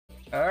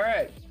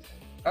Alright.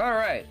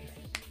 Alright.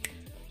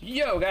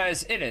 Yo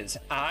guys, it is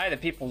I, the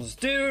People's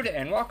Dude,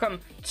 and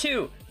welcome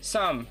to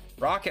some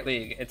Rocket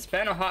League. It's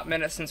been a hot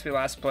minute since we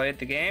last played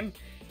the game.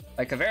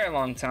 Like a very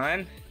long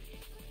time.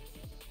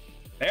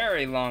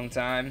 Very long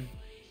time.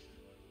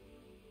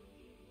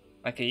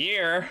 Like a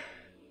year.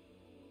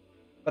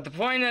 But the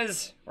point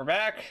is, we're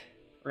back.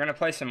 We're gonna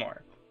play some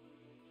more.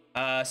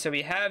 So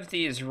we have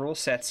these rule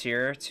sets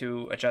here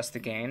to adjust the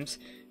games,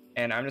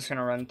 and I'm just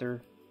gonna run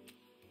through.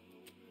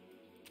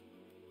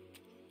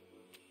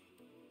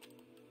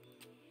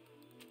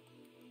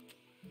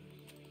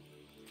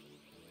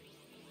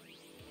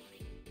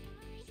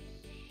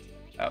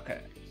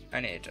 Okay, I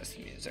need to adjust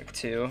the music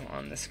too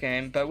on this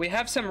game, but we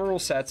have some rule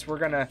sets. We're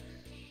gonna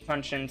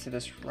punch into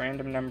this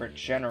random number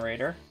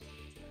generator.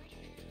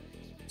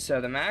 So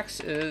the max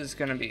is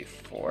gonna be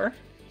 4.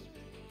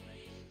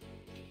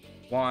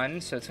 1,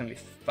 so it's gonna be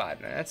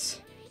 5 minutes.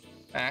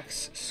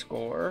 Max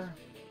score.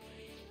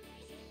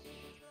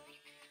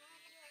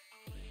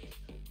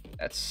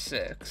 That's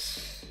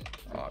 6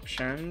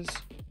 options.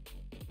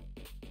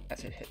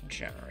 That's it, hit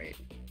generate.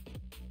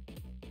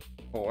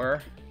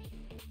 4.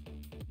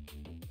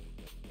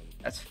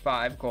 That's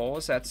 5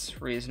 goals,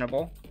 that's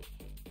reasonable.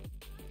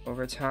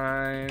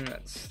 Overtime,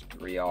 that's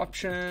 3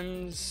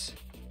 options.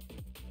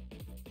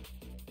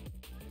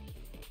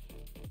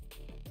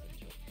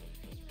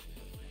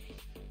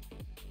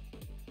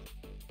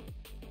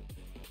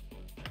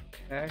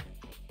 Okay.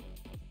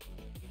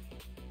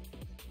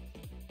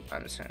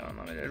 I'm just going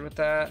unlimited with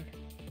that.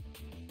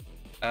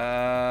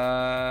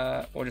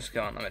 We'll just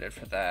go unlimited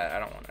for that. I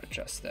don't want to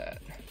adjust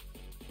that.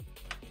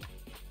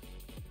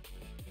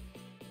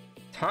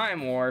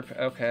 Time warp,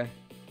 okay.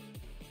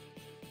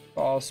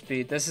 Ball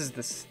speed. This is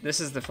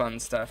the fun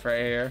stuff right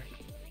here.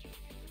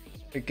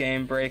 The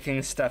game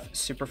breaking stuff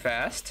super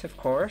fast, of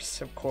course,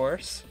 of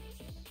course.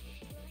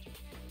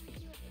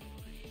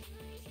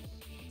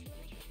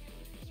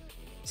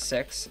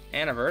 6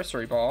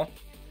 anniversary ball.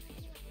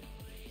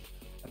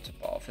 Up to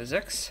ball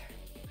physics.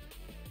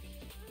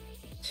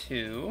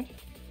 2.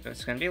 So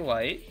it's gonna be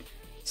light.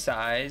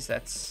 Size,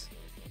 that's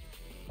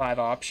 5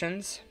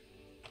 options.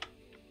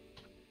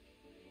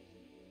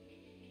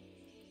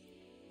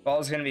 Ball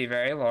is gonna be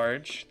very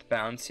large, the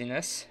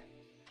bounciness.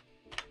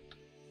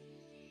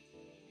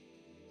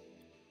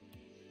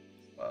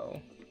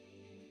 Low.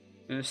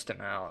 Boost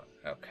amount.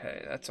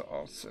 Okay, that's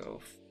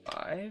also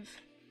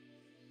 5.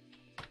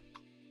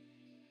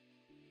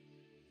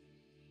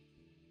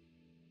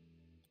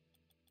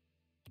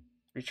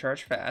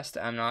 Recharge fast.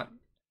 I'm not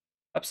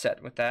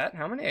upset with that.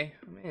 How many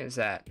is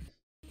that?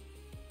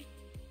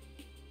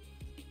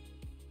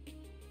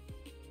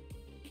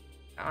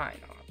 9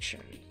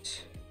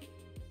 options.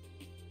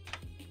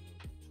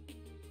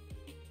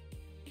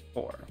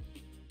 4.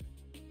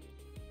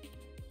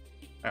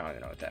 I don't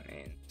even know what that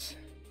means.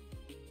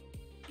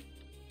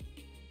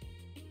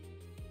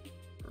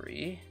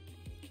 3.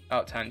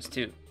 Oh, times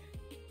 2.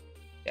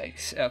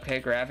 Yikes. Okay,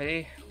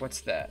 gravity.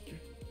 What's that?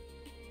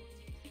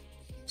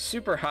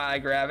 Super high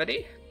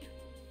gravity.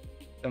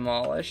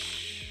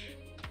 Demolish.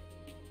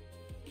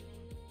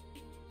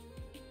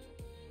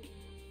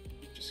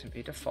 Just gonna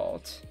be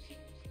default.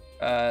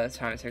 The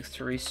time it takes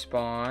to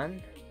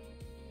respawn.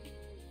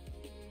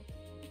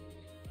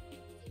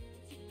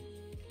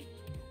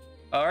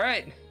 All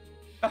right.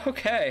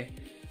 Okay.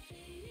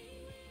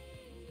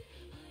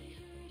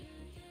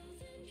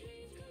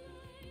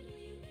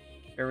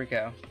 Here we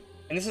go.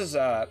 And this is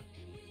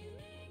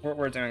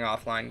we're doing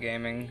offline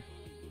gaming.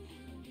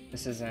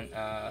 This isn't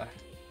let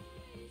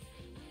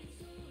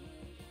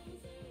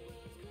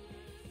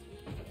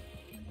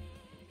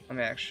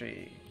me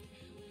actually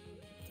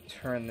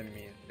turn the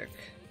music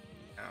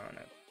down.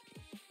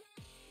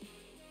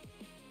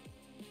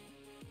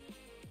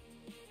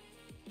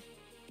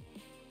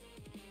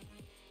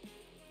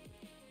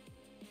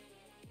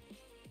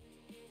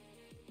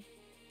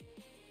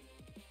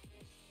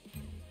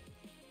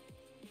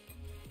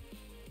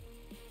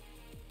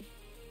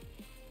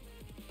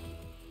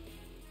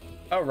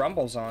 Oh,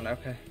 Rumble's on,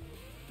 okay.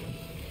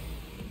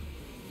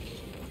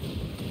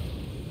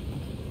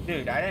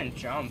 Dude, I didn't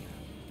jump.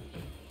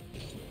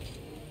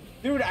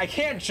 Dude, I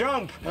can't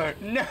jump!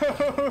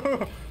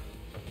 No!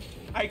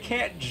 I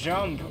can't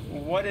jump.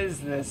 What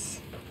is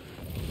this?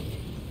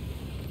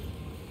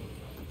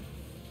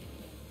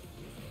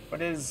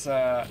 What is,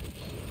 Oh,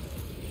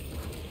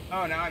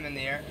 now I'm in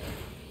the air.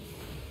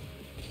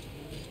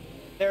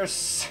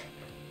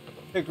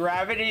 The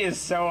gravity is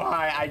so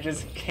high, I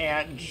just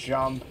can't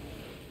jump.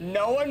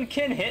 No one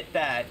can hit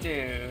that,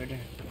 dude.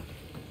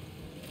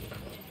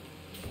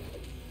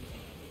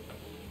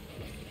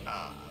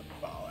 Ah,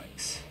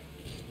 bollocks.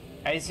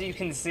 As you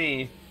can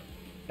see,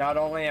 not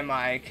only am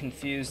I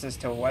confused as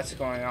to what's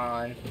going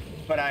on,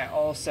 but I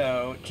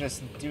also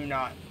just do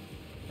not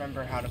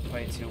remember how to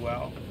play too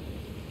well.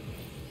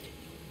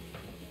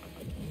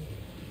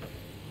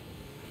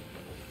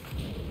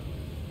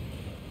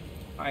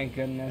 My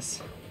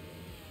goodness.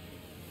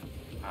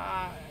 No,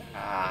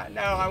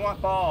 I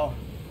want ball.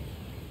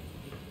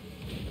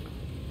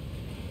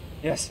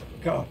 Yes,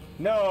 go.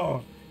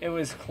 No, it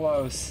was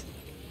close.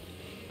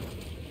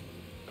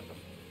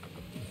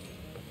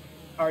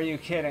 Are you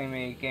kidding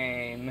me,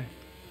 game?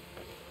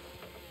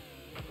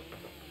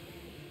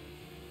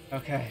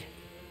 Okay.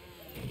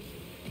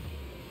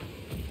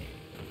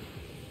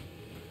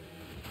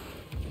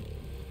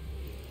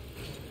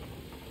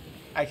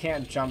 I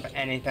can't jump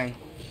anything.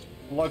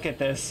 Look at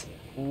this.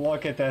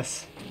 Look at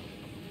this.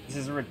 This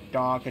is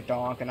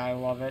redonk-a-donk and I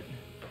love it.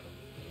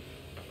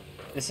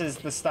 This is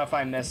the stuff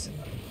I miss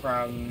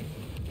from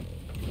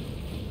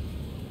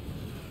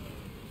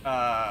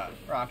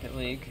Rocket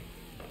League.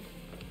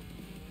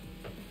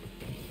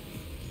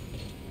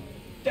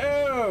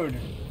 Dude!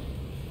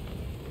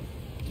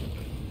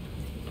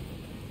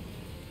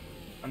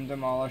 I'm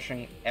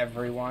demolishing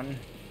everyone.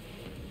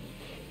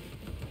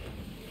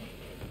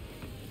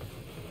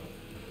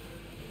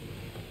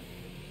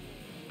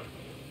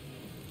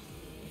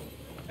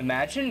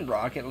 Imagine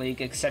Rocket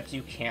League except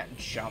you can't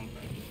jump.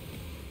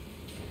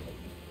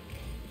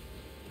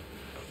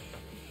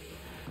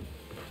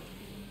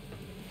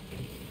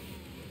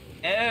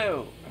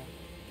 Oh!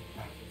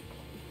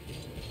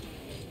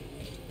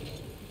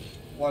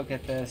 Look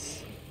at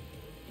this.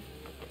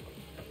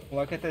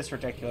 Look at this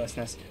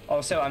ridiculousness.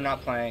 Also, I'm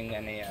not playing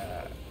any,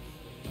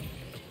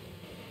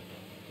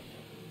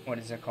 what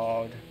is it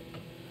called?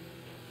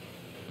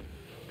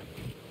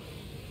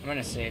 I'm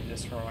gonna save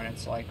this for when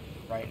it's, like,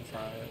 right in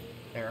front of it.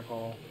 There,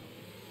 goal.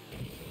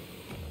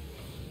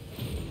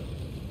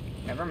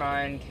 Never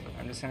mind.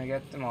 I'm just gonna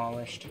get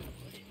demolished.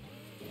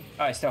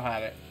 Oh, I still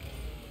have it.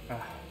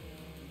 Ugh.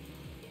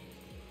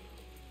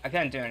 I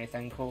couldn't do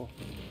anything. Cool.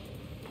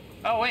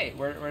 Oh, wait.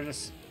 We're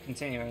just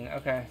continuing.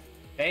 Okay.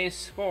 They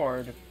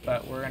scored,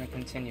 but we're gonna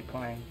continue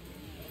playing.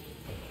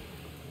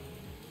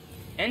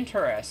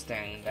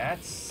 Interesting.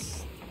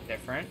 That's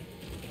different.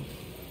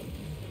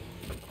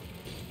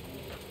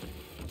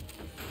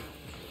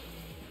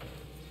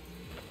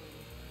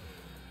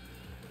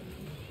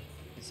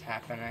 What's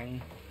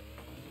happening?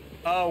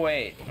 Oh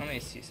wait, let me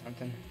see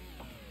something.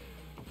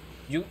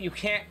 You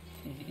can't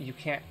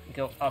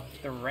go up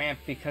the ramp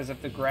because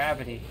of the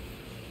gravity.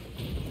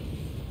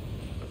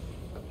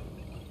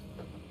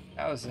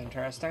 That was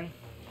interesting.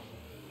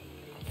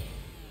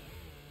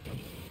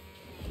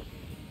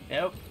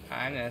 Nope,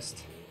 I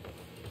missed.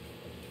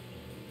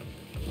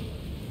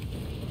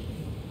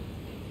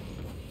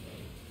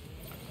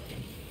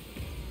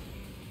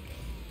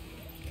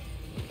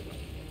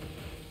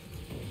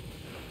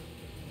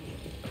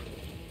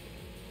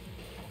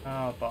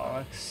 Oh,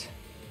 bollocks.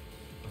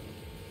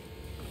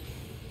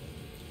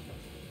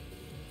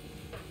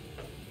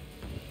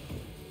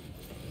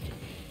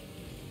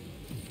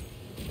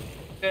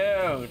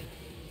 Dude!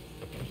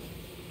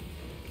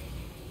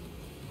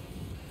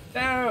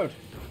 Dude!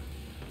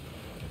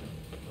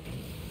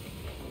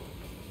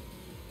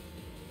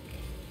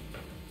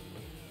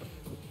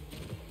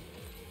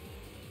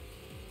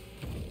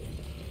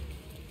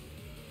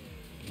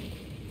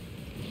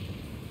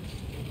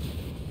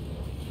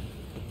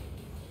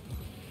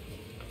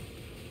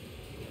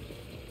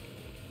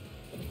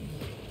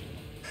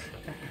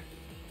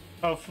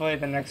 Hopefully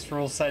the next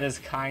rule set is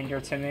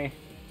kinder to me.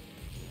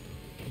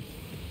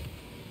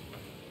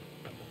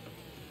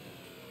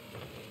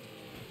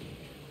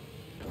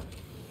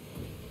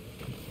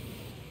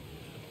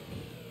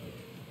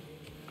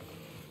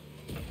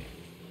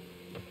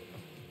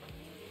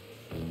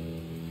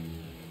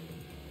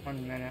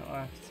 One minute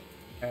left.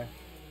 Okay.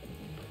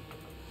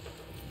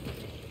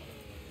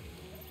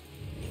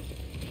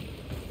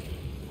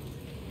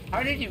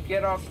 How did you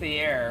get off the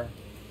air?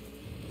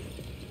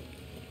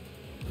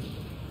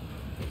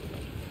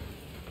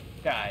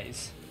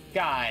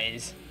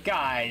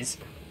 Guys.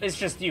 It's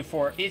just you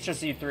four. It's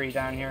just you three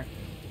down here.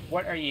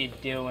 What are you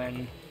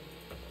doing?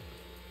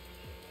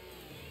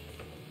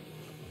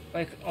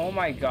 Like, oh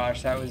my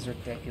gosh, that was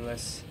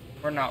ridiculous.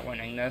 We're not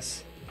winning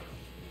this.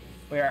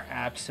 We are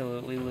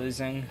absolutely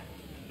losing.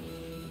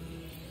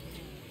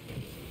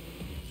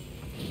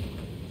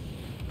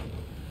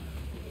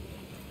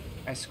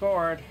 I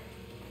scored.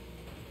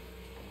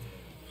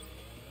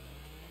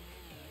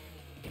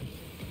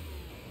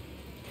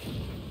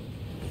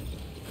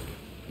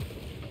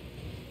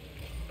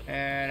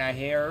 And I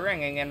hear a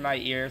ringing in my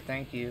ear,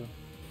 thank you.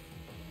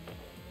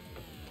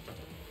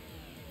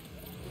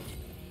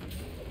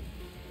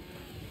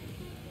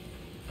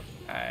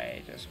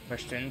 I just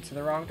pushed into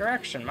the wrong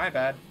direction, my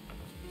bad.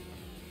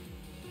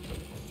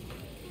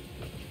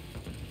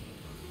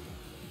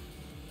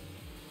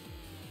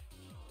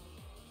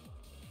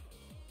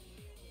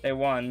 They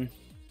won.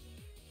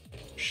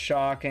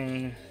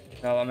 Shocking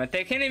development.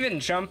 They can't even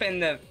jump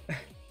in the...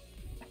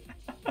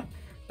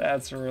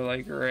 That's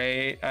really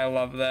great. I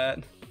love that.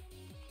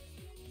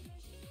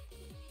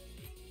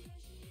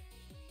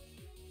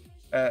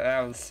 That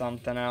was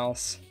something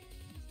else.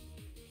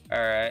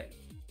 Alright.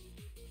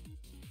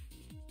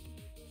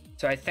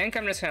 So I think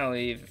I'm just gonna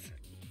leave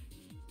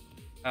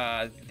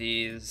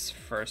these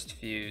first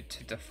few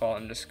to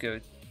default and just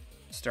go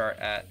start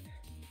at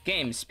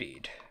game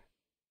speed.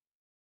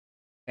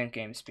 I think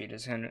game speed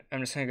is gonna. I'm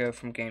just gonna go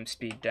from game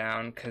speed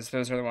down because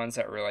those are the ones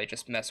that really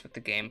just mess with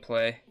the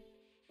gameplay.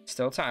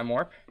 Still time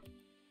warp.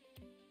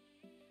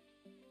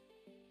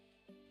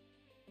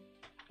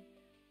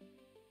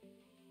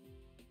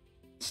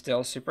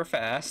 Still super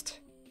fast.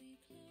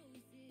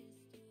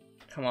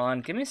 Come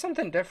on, give me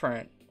something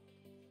different.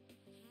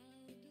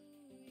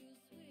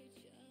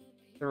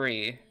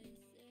 3.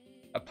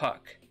 A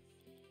puck.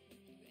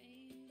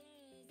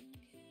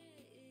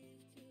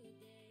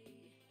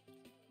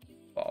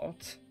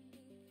 Vault.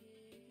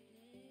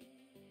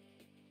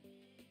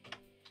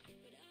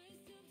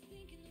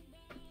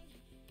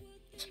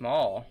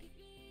 Small.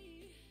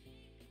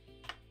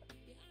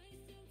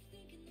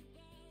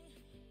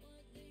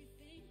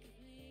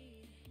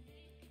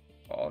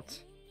 Vault.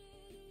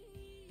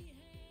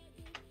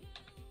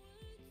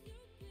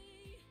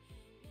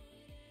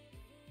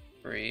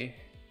 Free.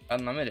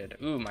 Unlimited.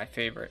 Ooh, my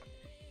favorite.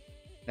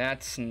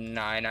 That's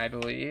 9, I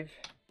believe.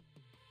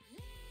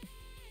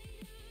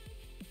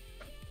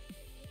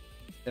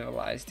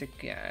 Civilized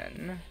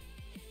again.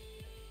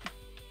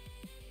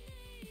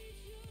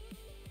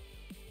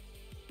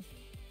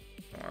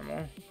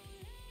 Normal.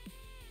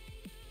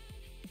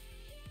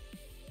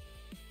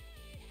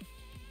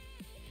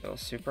 Still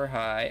super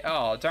high.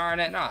 Oh, darn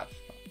it, not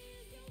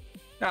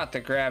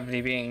the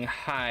gravity being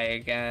high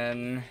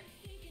again.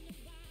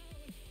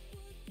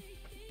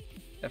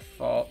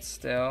 Default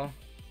still.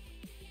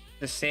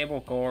 Disable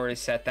goal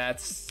reset,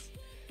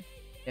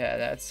 yeah,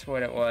 that's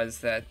what it was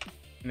that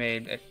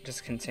made it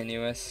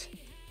discontinuous.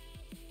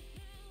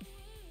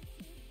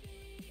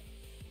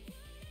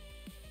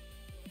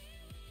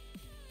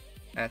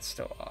 That's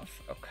still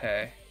off.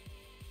 Okay.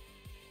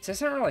 It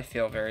doesn't really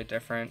feel very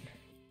different.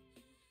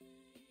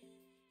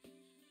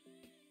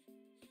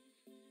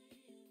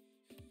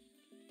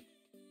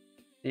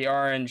 The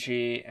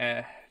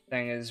RNG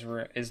thing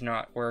is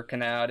not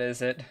working out,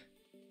 is it?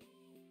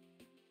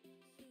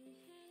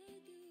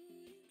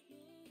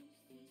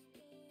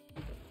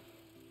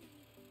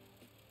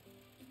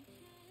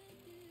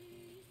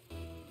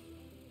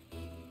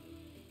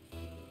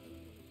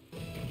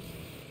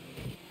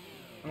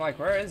 I'm like,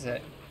 where is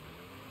it?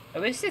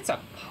 At least it's a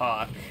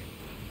puck.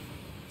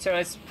 So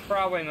it's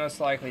probably most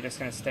likely just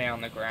gonna stay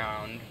on the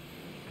ground.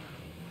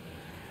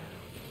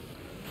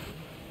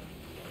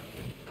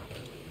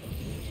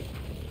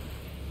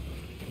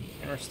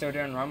 And we're still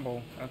doing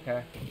Rumble.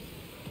 Okay.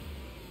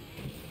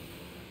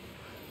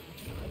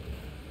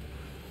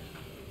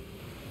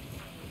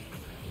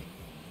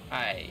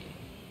 I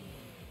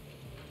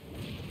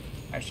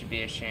should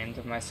be ashamed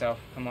of myself.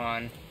 Come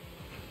on.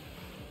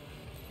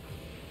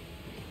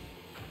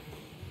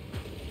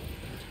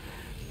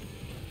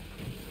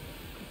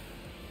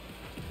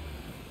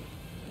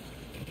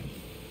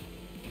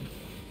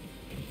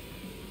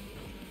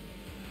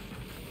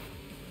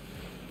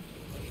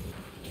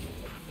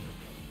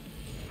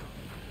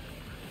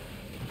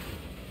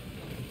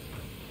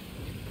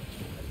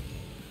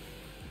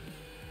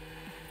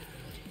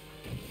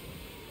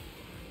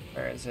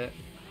 Where is it?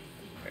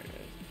 There it is.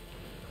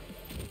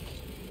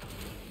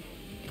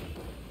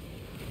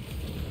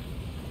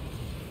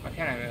 Why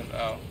can't I move?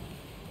 Oh.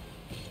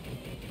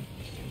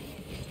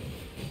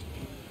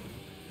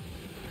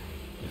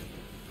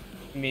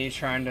 Me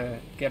trying to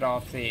get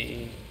off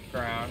the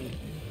ground.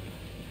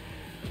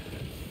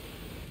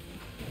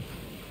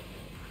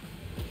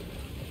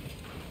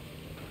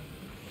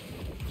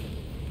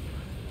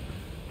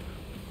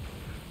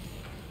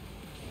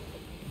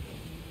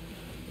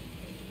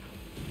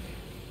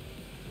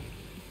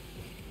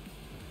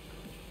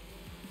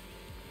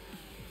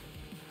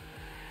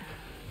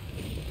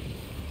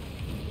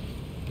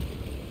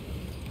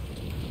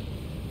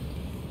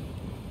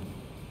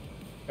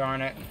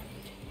 Darn it.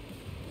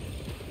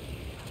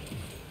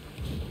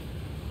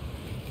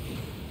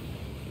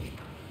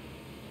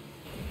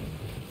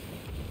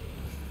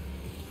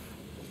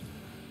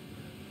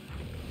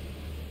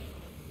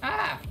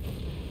 Ah!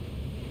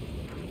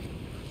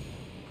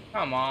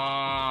 Come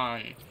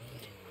on.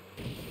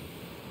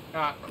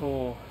 Not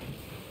cool.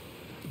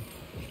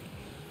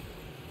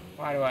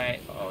 Why do I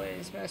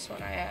always miss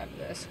when I have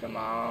this? Come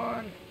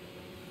on.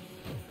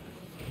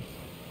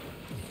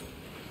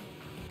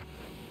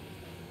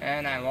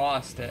 And I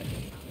lost it.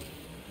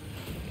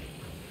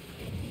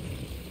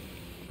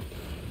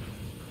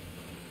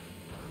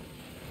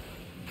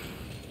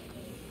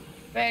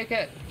 Fake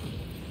it.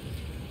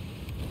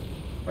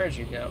 Where'd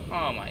you go?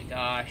 Oh my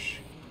gosh.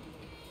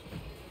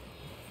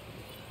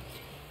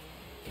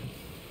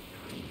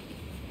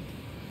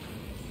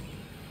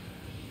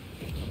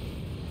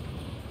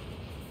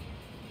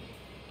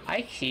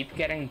 I keep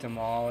getting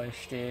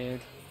demolished,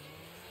 dude.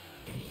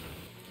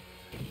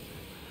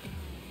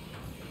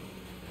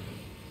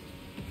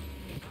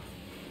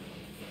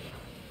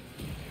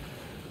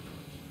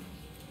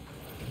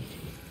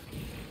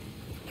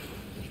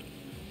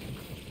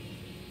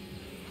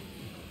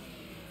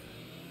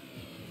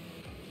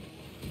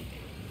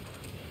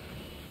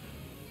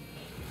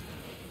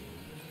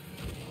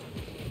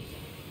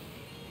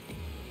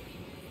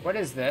 What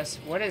is this?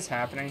 What is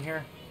happening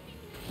here?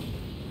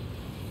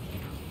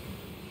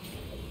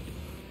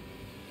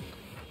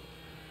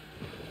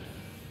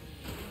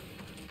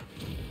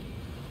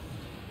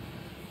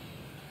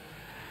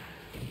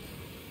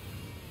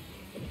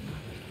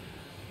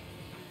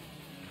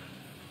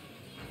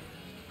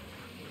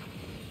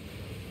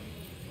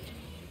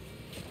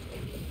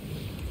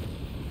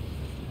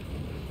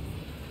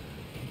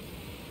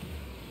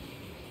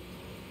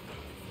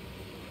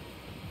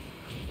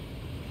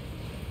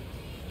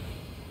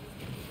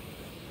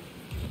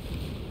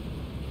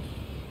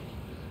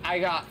 I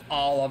got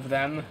all of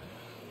them.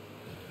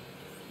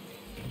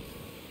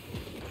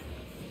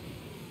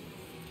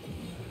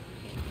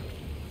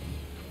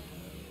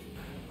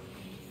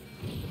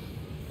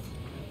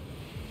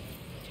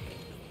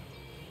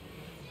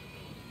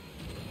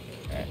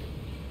 Okay.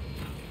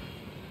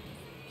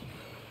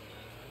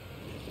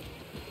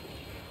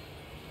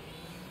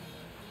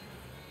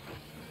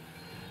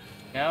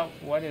 No,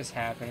 what is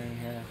happening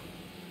here?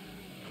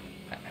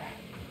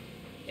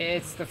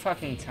 It's the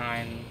fucking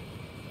time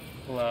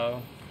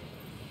flow.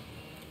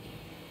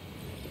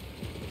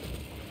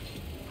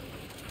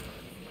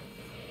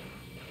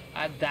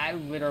 That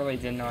literally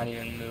did not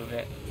even move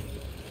it.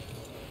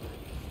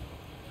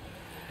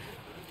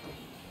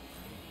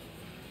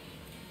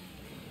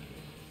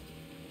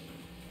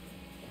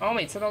 Oh,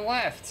 me to the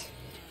left.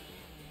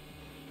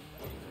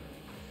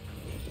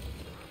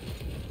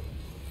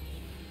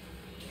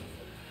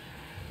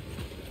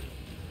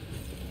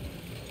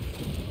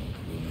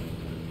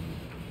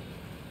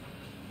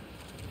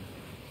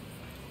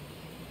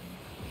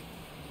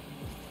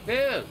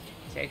 Dude,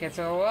 take it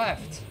to the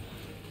left.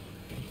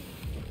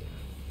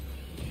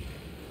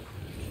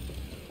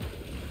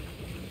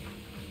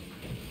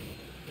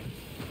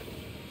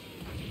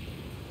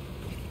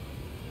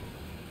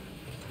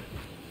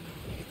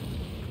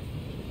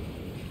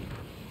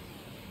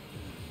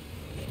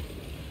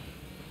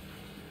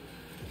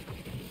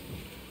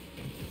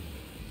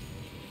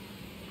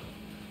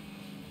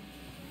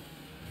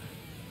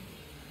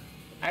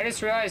 I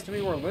just realized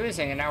we were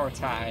losing and now we're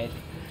tied.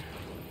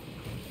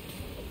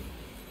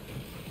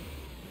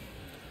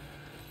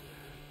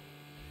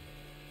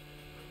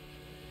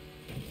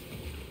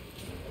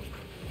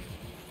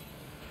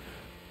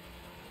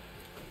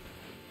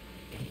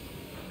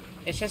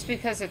 It's just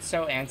because it's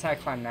so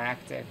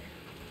anticlimactic.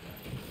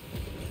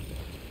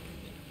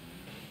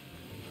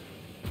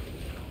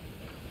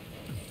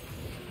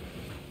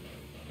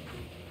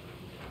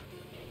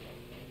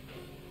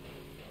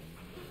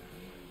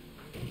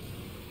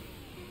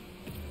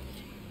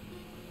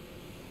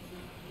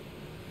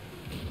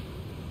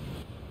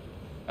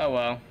 Oh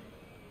well.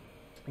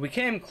 We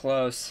came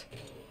close.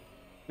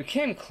 We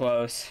came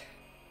close.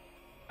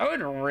 I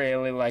would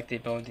really like the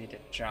ability to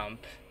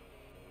jump.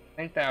 I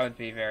think that would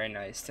be very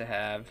nice to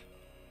have.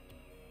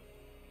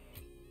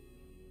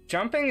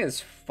 Jumping is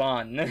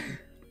fun.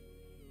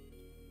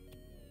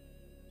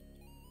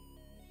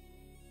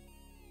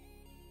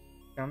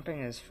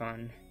 Jumping is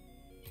fun.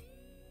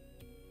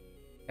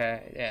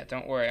 Okay, yeah,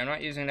 don't worry. I'm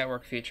not using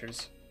network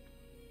features.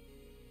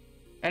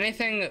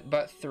 Anything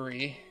but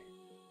 3.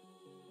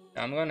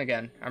 I'm going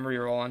again. I'm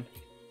re-rolling.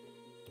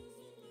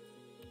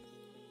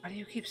 Why do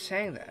you keep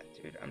saying that,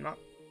 dude? I'm not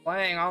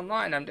playing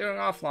online. I'm doing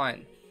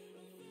offline.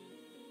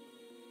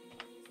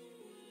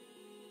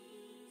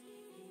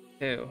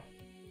 2.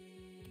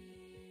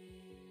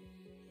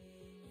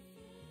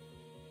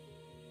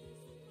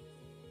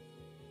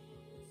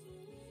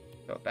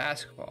 Go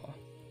basketball.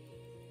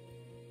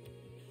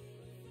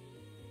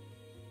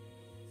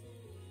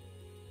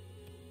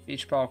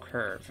 Beach ball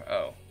curve.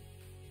 Oh,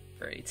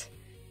 great.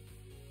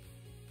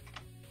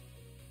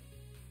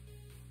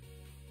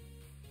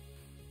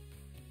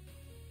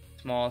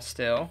 Small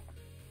still.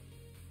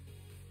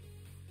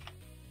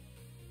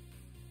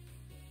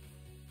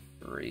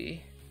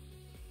 3.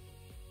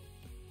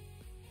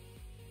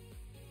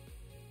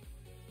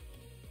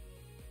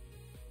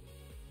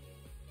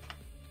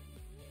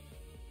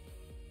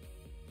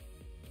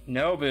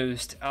 No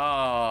boost.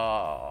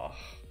 Oh.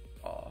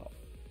 Oh.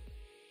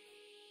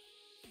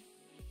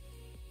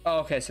 Oh,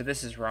 okay, so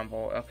this is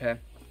Rumble. Okay.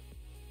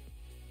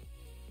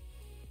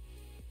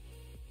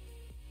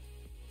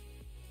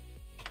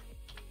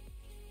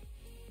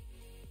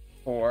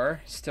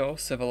 Four, still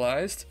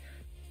civilized.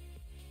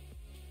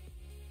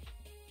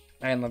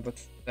 I in love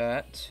with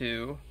that.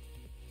 2.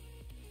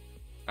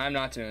 I'm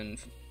not doing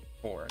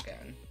 4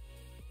 again.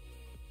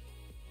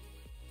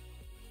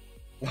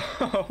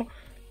 Whoa.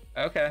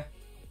 Okay.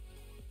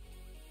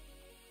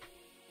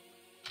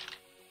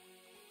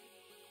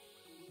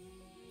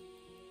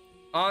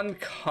 On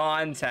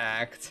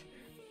contact.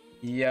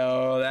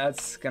 Yo,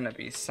 that's gonna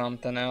be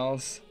something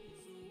else.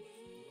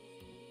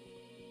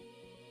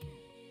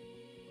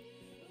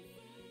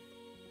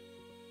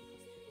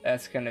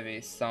 That's gonna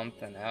be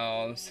something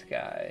else,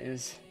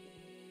 guys.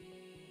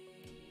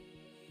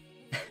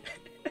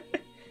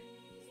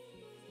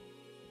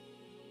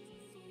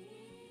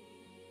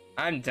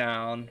 I'm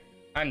down.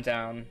 I'm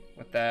down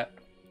with that.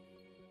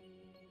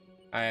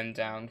 I am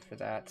down for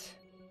that.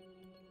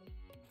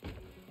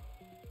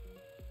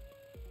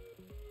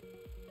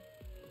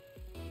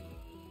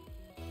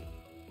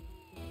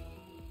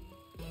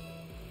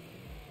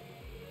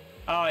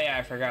 Oh yeah,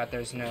 I forgot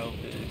there's no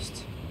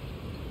boost.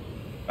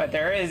 But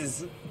there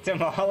is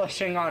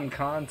demolishing on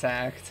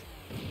contact.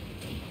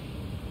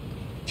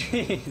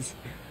 Jeez.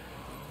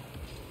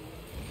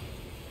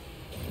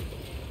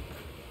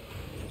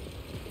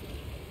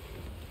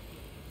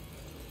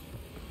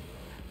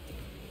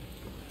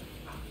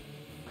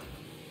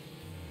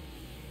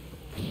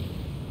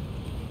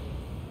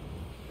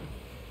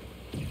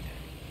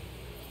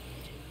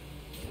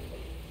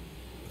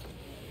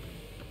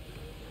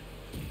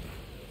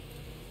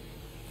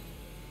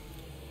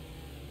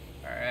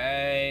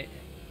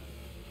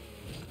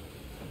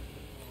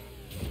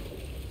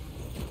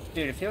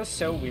 Dude, it feels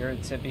so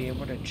weird to be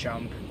able to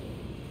jump.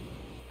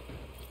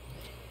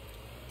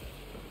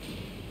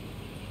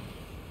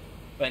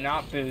 But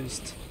not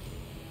boost.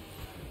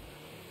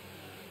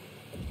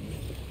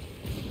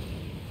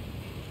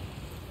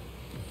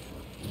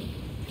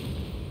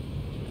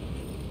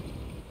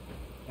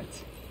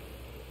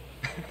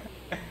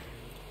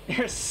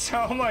 There's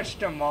so much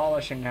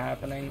demolishing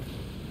happening.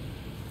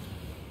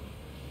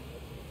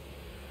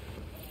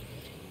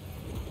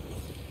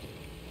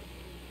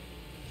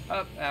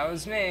 Oh, that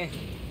was me.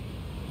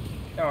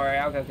 Don't worry,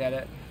 I'll go get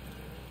it.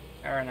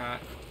 Or not.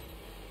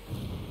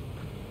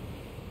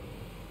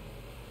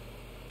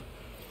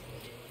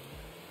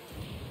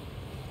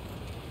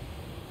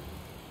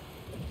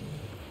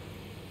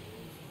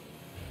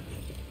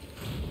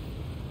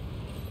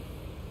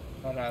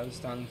 Thought I was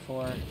done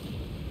for.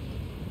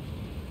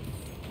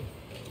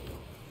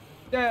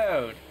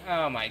 Dude!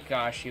 Oh my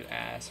gosh, you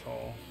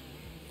asshole.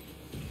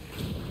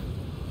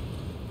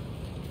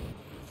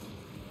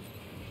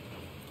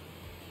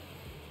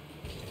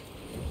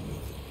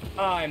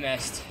 Oh, I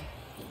missed.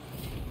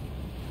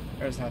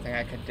 There's nothing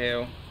I could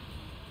do.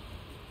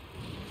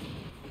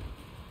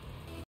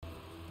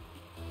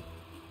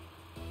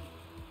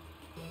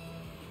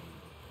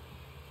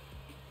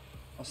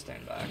 I'll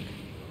stand back.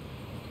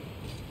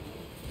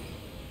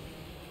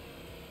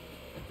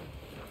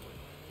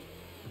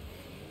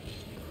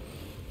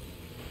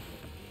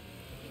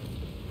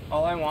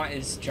 All I want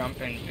is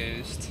jump and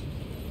boost.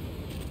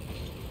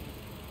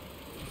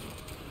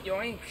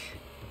 Yoink.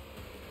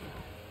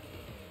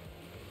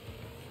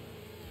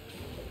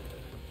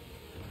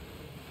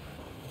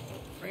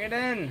 Bring it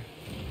in!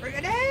 Bring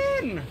it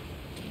in!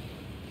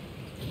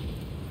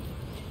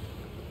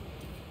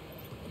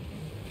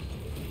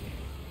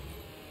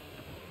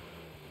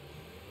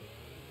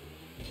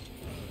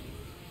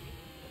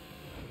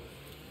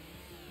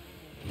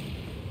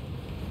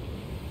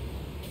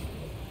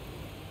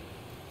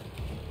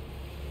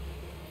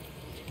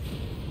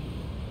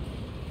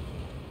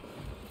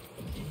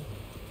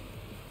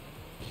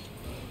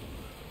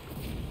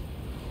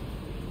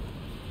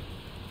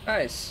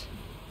 Nice.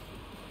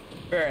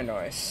 Very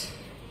nice.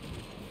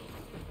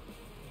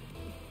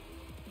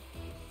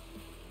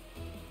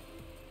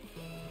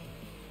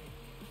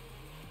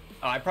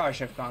 Oh, I probably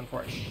should have gone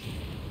for it.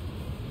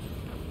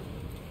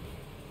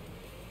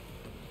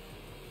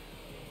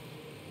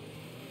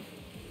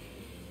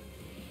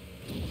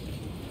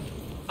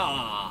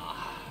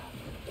 Ah,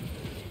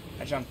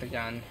 I jumped the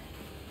gun.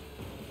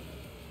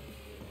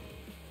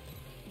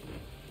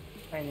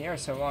 Why in the air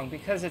so long?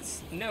 Because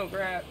it's no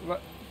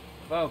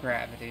low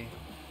gravity.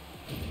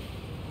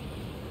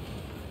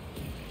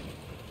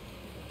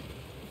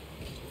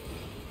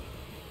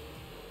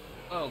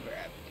 Low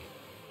gravity.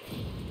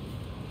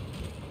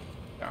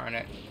 Darn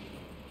it.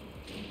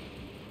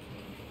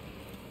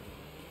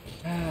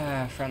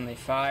 Ah, friendly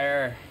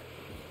fire.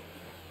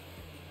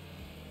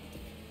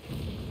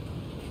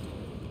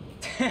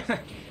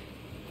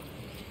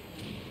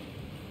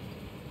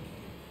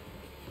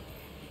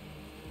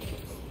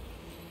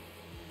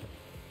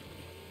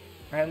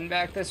 Heading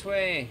back this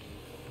way.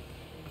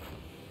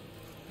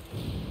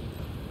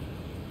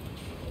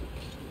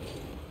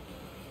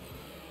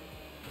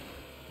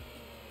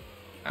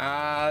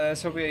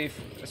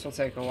 This will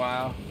take a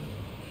while.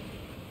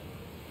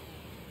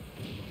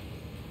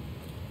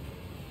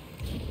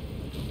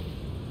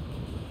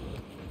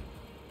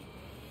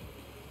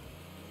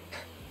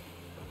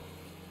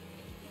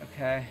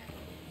 Okay.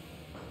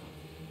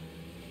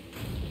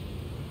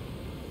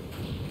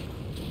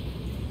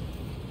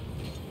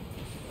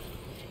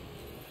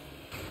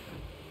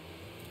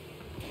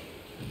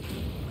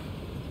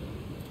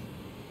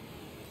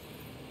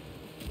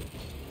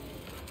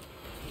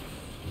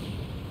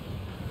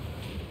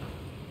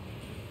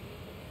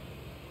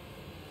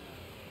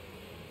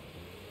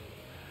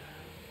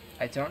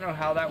 I don't know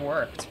how that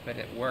worked, but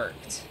it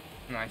worked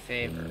in my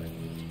favor.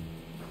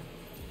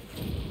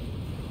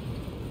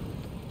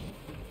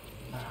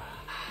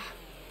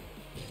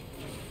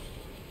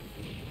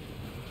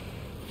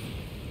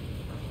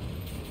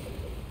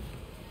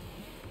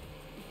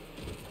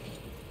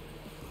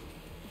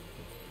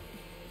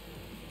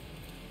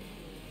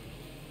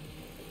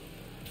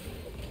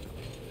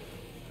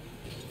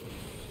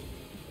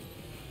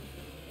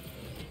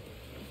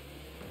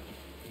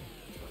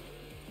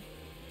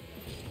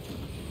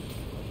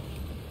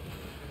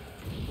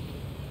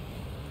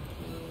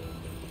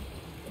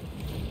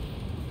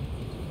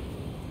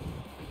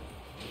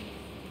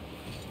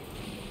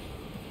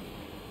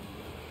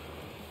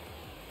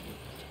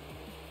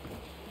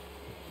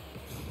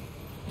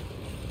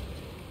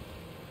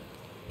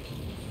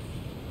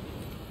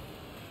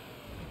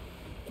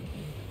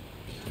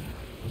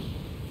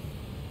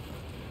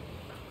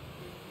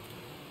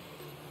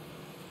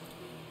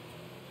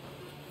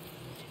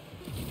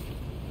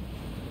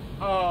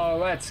 Oh,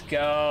 let's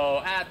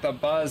go. At the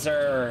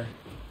buzzer.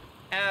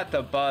 At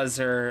the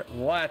buzzer.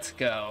 Let's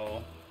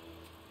go.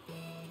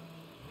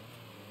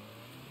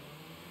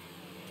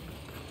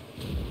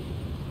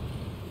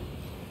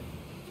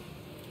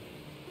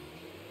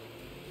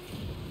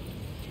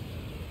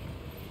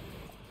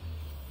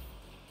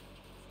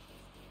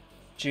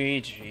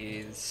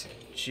 GG's.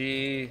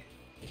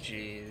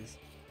 GG's.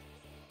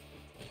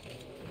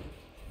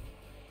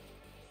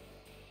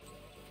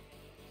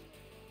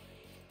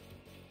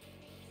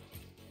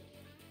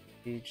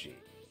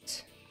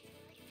 GG's.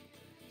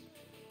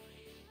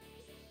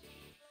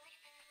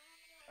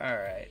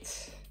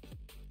 Alright.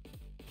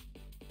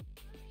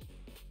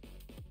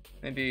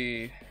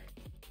 Maybe...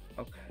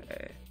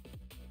 Okay.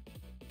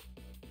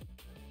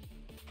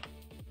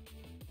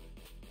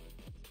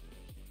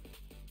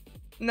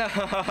 No!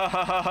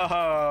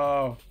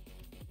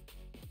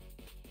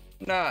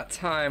 Not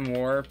time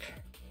warp.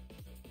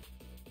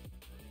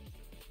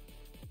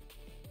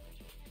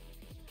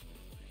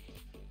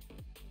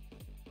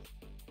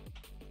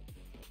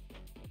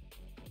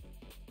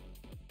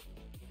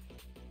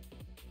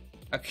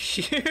 A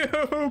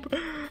cube!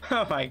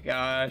 Oh my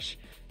gosh.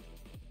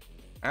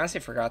 I honestly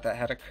forgot that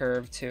had a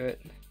curve to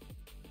it.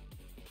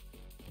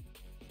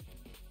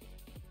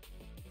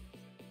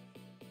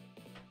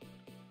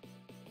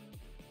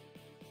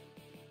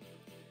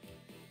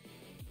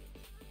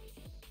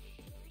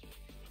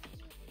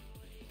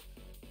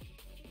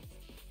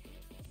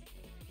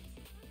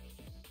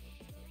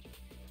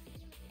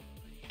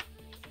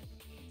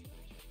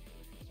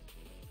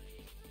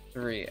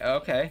 Three.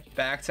 Okay,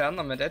 back to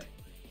unlimited.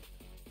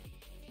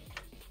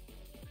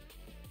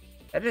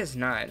 That is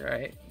 9,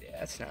 right? Yeah,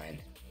 that's 9.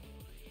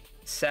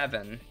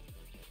 7.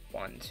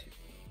 1, 2,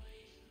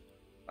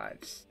 5,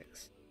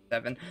 6,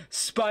 7.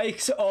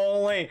 Spikes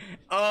only!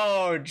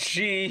 Oh,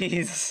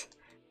 jeez.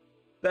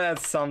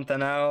 That's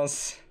something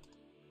else.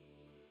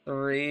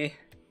 3.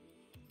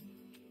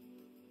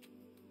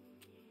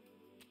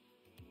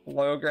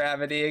 Low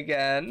gravity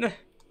again.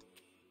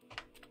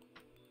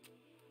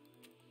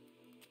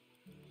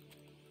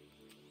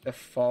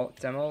 Default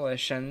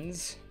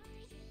demolitions.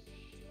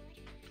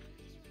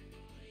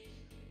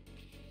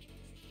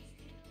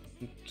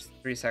 Just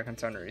 3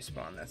 seconds on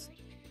respawn. That's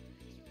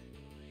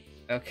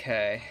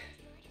okay.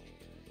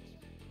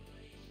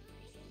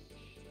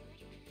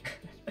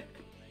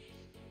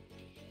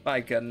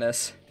 My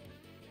goodness.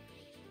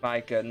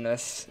 My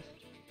goodness.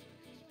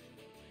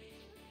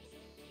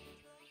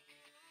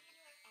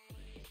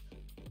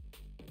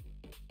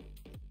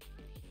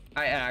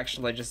 I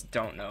actually just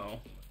don't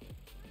know.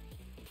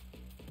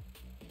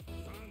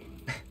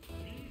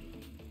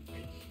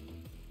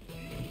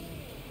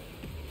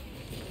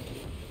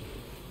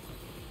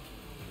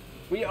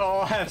 We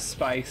all have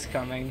spikes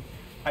coming.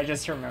 I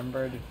just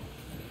remembered.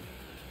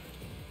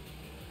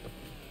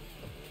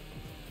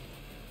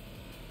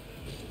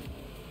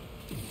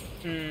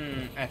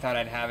 I thought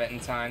I'd have it in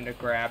time to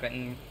grab it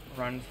and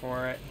run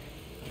for it.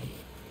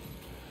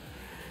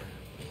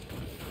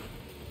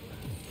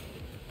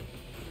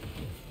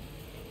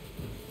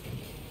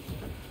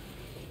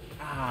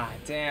 Ah,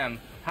 damn.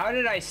 How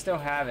did I still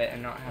have it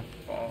and not have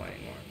the ball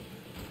anymore?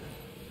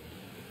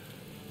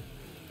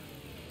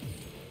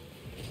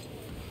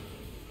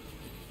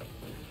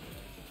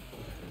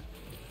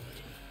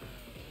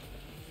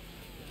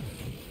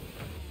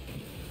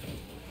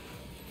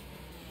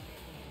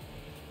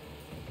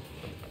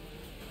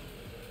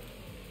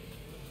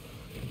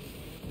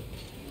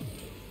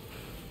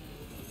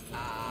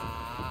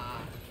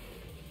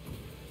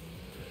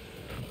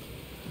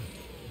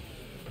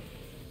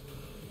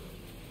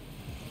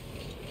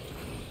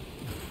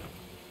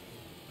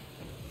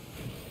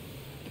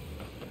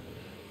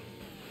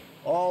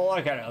 Oh,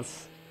 look at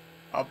us.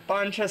 A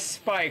bunch of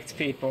spiked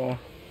people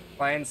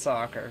playing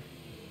soccer.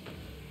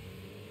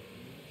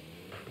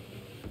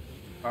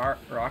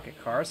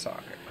 Rocket car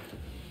soccer.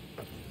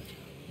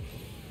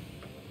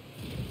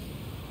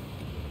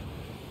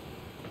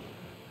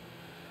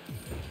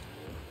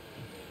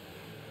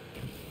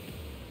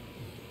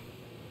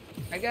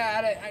 I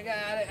got it, I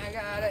got it, I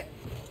got it.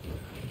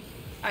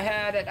 I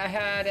had it, I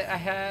had it, I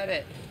had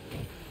it.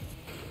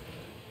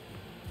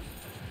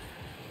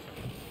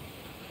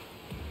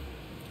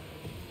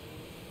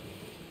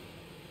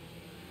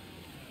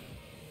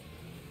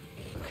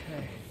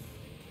 Okay.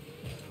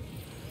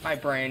 My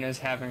brain is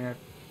having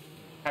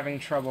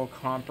trouble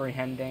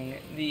comprehending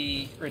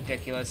the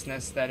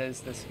ridiculousness that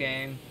is this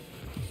game.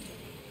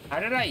 How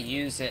did I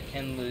use it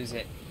and lose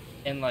it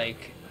in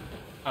like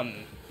 5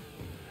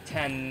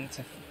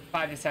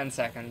 to 10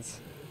 seconds?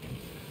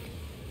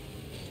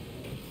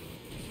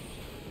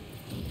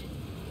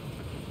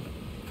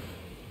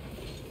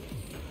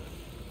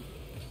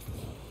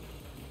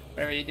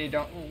 Whatever you do,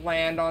 don't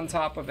land on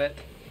top of it.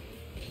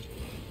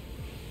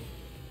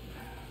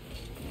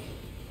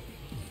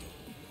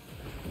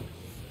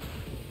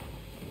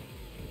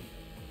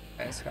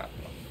 I just got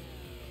one.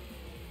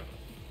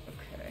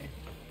 Okay.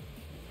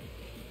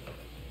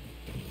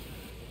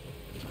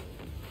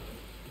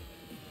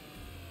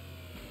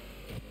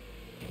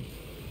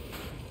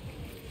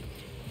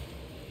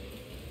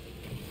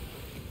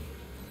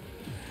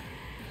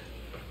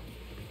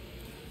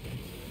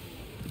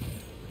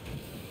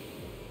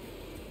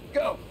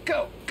 Go,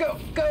 go, go,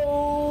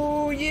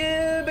 go!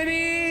 Yeah,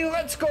 baby!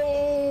 Let's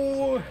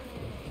go!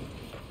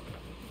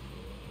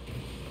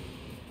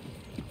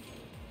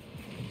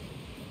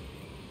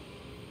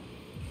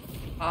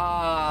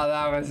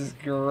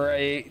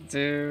 great,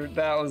 dude.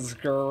 That was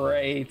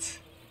great.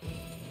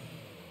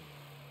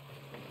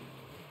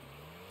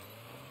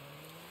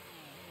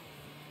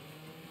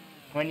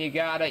 When you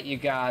got it, you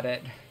got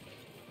it.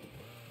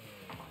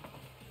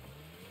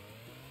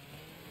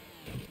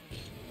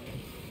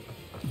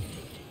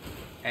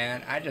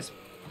 And I just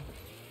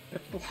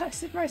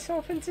blasted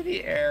myself into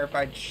the air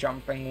by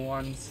jumping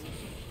once.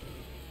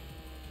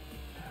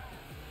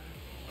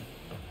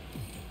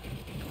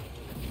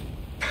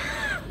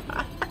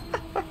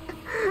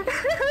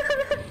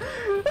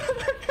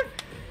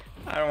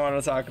 I don't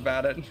want to talk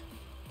about it.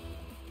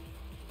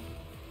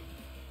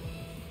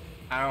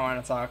 I don't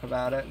want to talk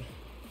about it.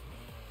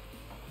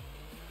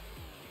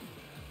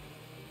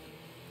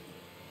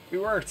 We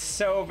worked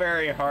so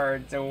very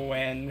hard to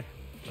win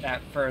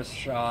that first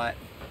shot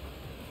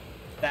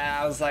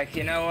that I was like,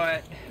 you know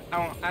what?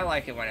 I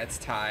like it when it's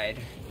tied.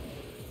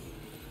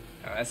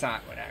 No, that's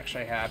not what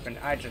actually happened.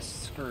 I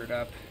just screwed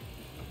up.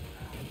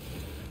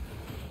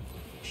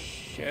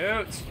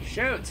 Shoot!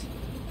 Shoot!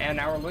 And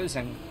now we're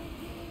losing.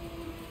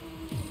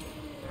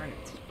 Darn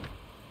it.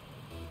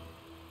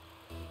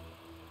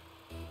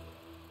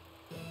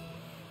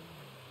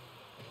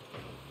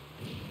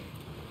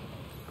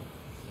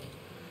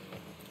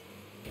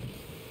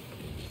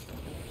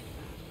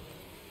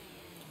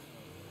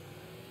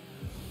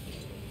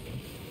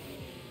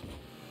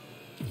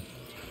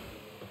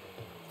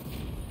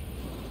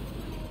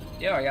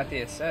 Yo, I got the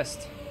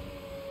assist.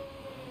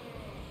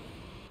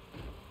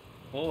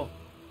 Cool.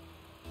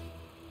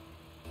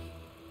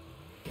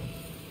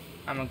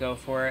 I'm gonna go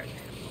for it.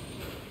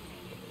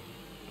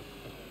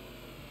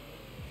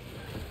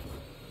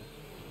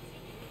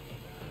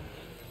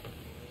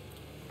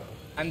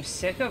 I'm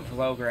sick of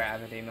low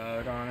gravity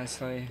mode,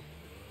 honestly.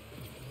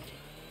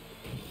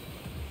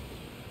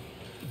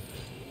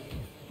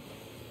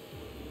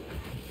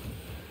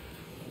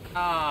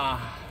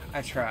 Ah,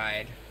 I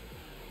tried.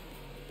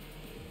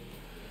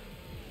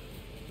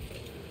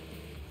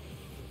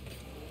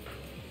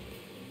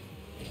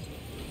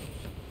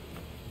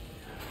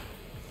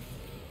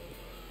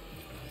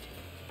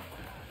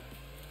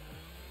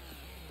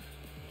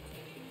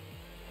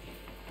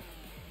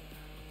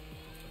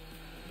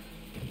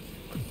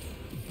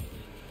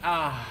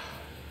 Ah.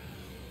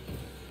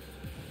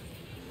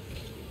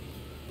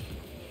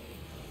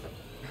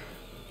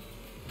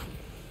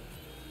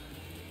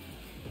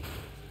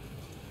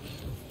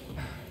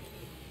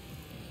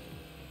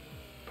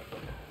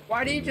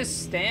 Why do you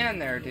just stand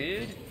there,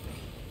 dude?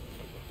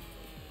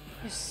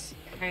 Just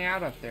hang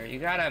out up there. You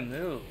gotta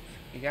move.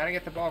 You gotta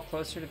get the ball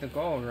closer to the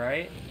goal,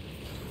 right?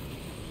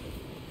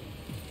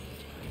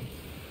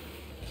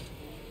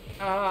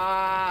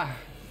 Ah.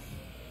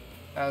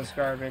 That was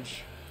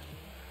garbage.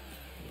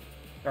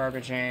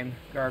 Garbage aim.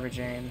 Garbage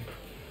aim.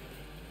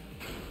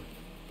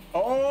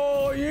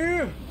 Oh,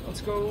 yeah! Let's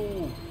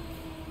go!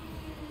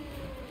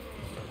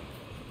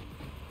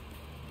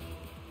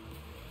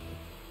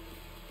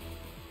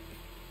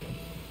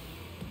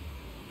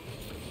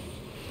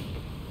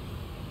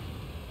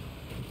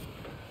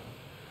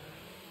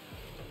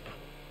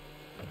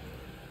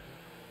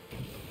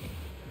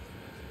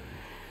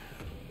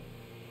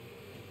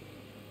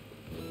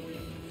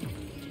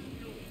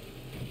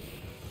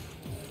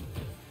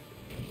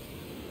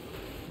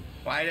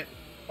 Why did it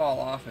fall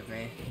off of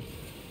me?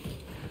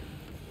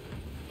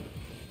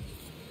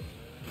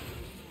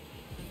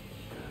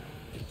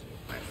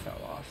 I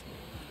fell off.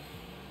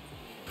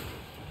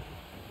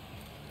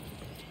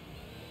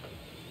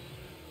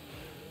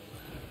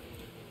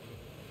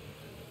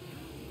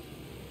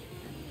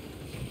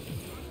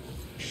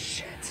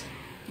 Shit.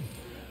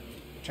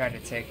 Tried to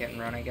take it and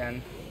run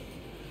again.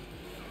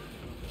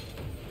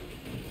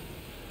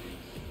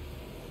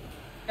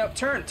 No,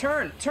 turn,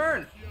 turn,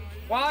 turn!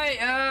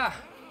 Why,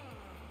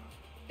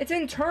 it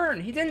didn't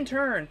turn. He didn't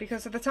turn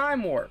because of the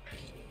time warp.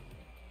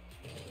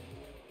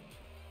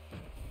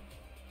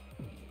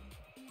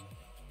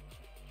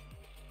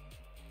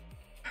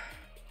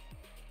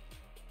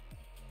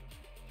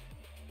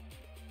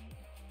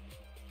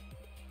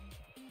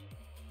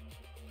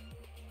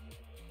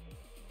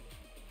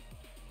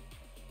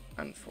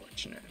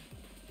 Unfortunate.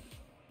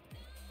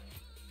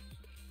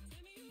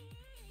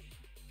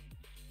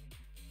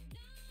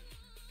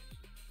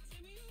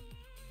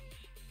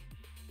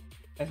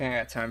 I think I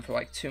got time for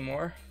like 2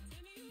 more.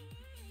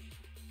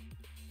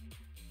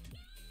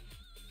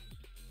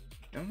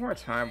 No more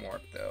time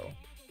warp though.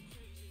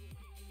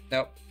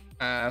 Nope.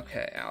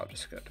 Okay, I'll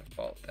just go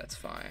default. That's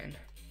fine.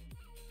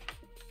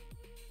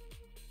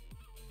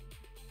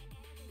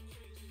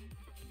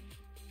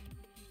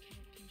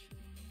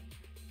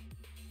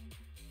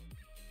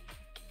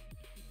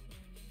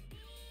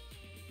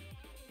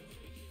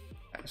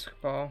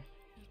 Basketball.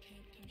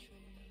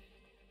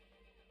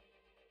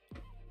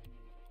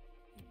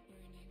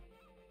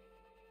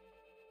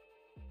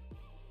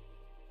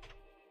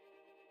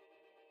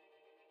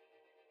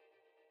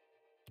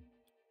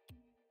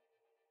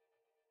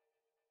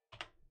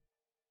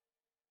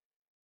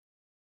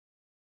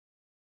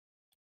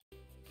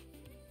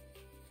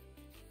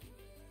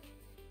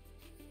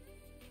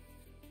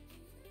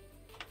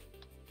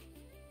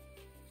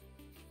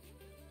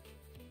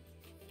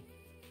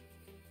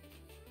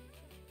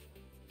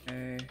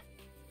 Okay.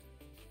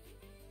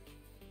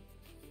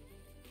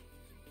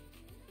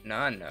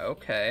 None.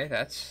 Okay,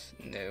 that's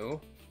new.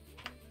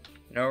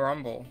 No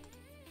rumble.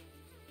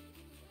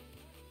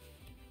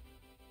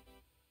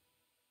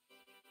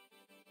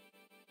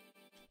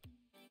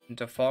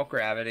 Default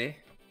gravity.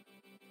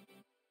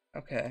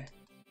 Okay.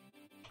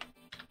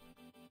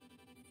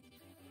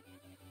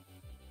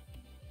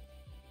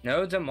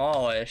 No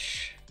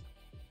demolish.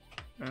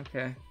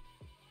 Okay.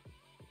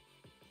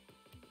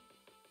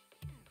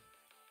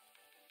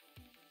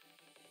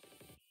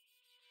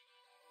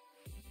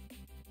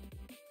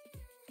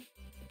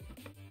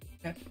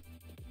 Okay.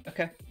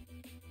 Okay.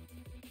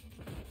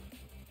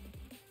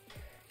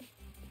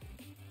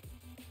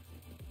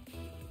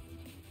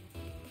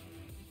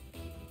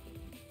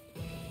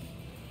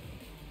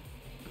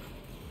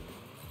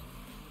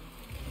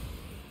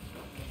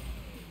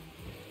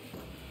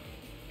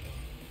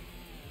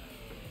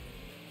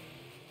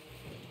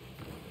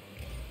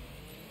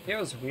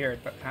 Feels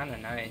weird, but kind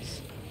of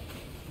nice.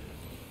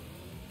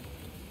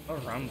 Oh,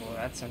 rumble.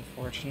 That's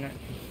unfortunate.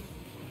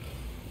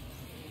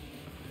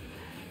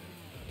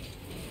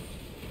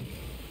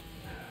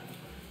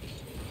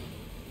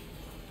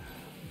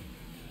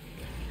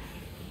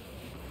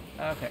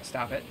 Okay,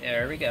 stop it.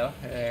 There we go.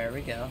 There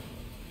we go.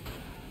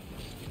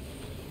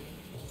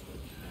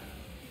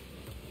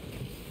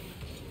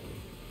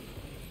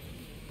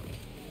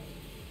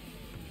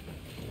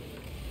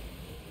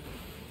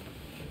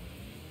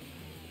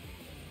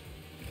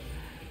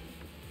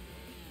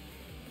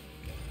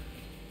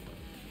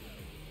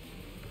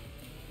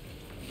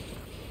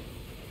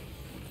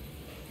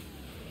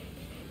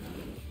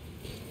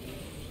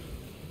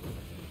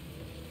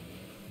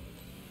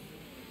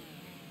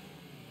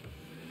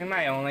 I think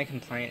my only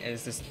complaint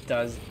is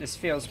this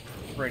feels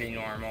pretty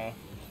normal.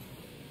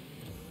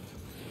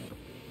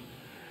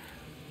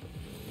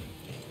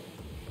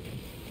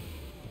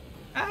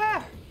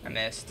 Ah! I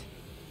missed.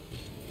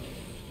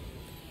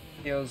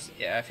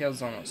 Yeah, it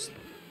feels almost,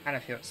 kind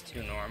of feels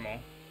too normal.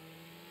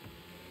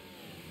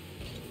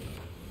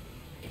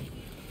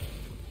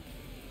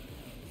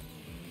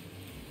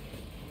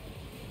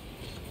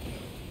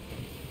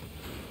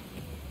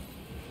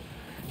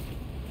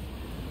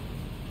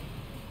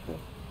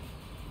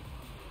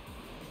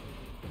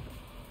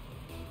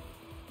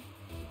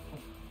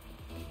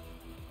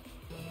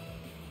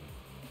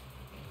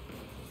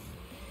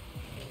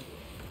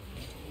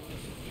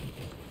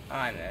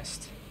 I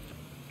missed.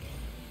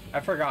 I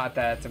forgot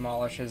that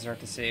demolishes are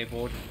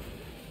disabled.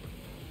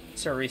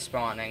 So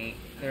respawning,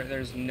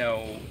 there's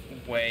no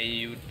way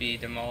you would be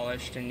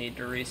demolished and need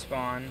to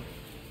respawn.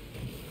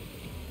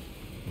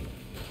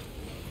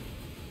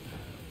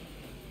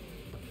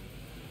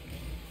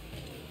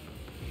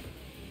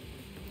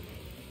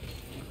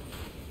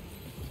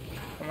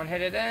 Someone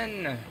hit it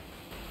in.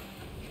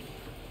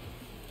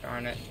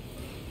 Darn it.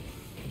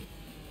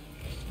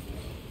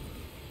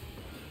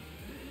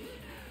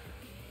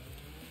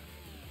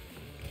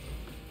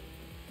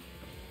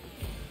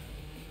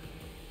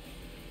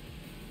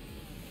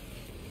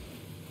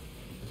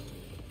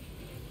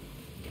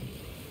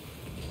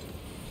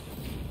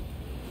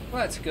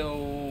 Let's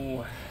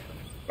go.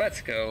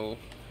 Let's go.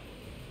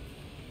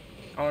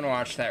 I want to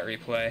watch that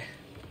replay.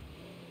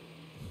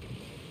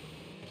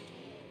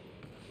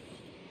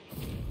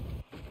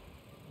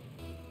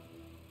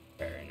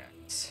 Very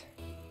nice.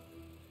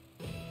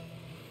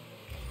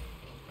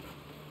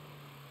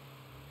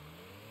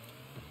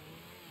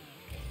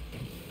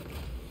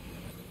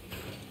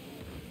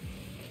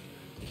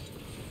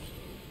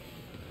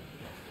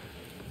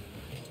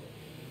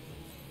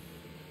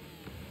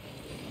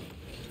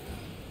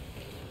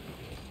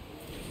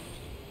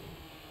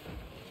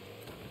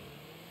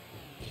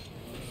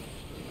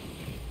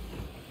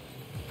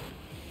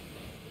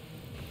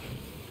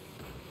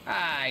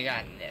 Ah, I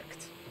got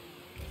nicked.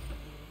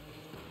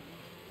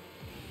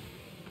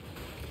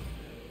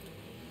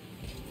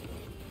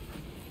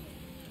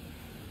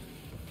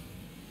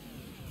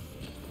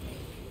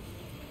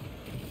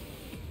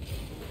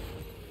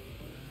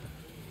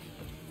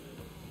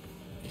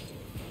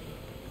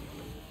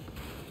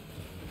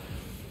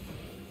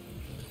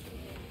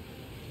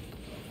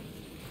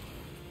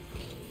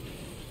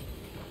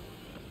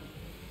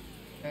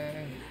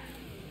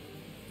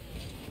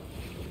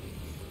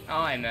 Oh,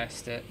 I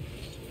missed it.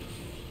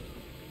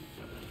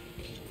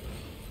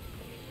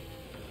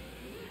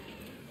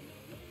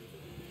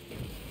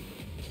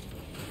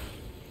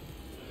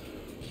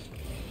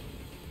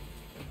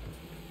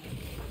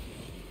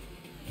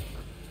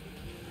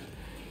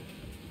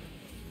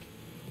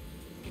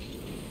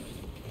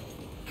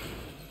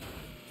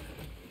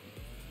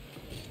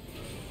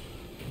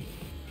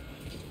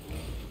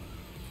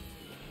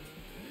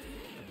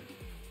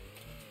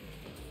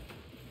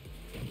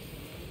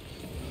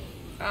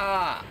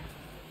 Ah!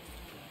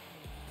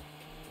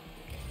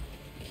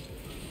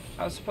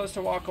 I was supposed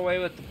to walk away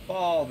with the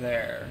ball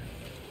there.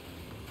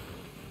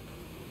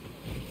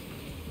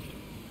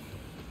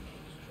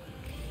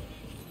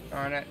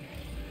 Darn it.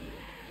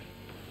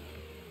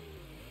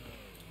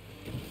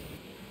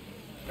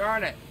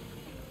 Darn it.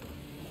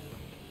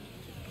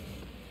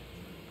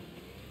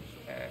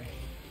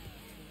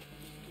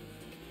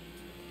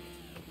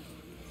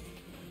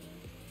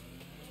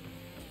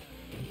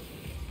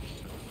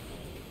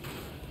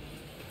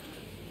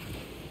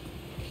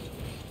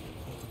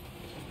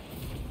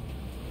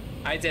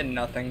 I did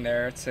nothing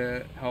there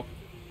to help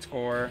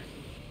score.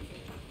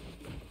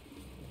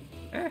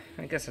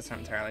 I guess that's not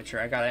entirely true.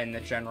 I got it in the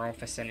general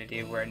vicinity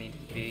of where I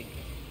needed to be.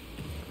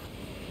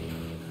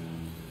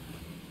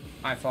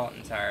 My fault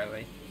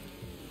entirely.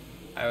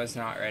 I was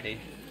not ready.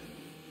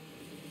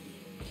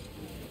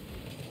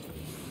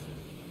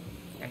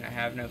 And I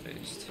have no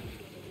boost.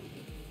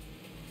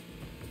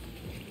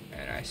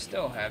 And I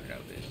still have no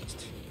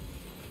boost.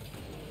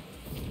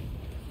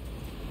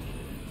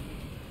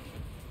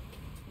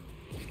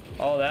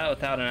 All that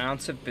without an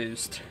ounce of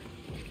boost.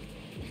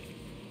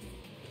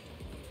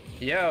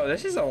 Yo,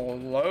 this is a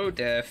low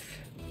diff.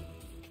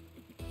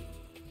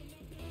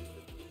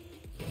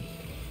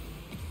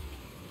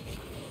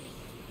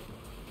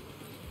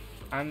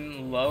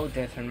 I'm low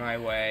diff in my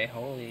way.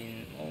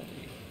 Holy moly.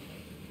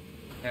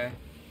 Okay.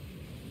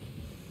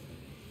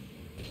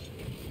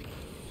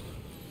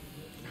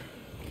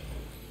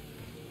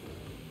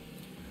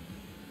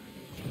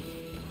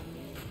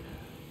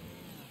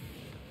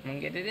 I'm gonna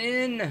get it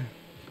in.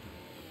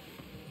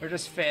 Or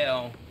just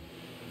fail.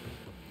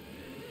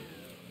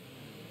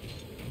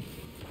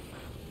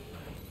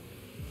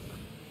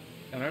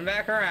 Coming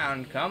back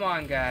around. Come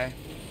on, guy.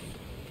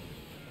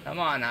 Come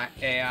on,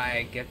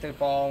 AI. Get the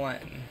ball in.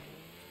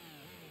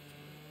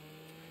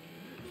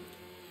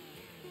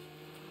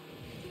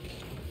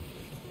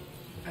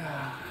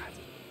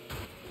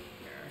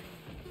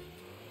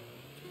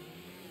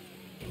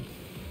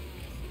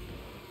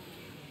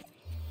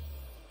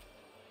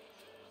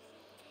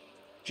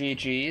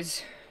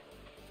 GG's.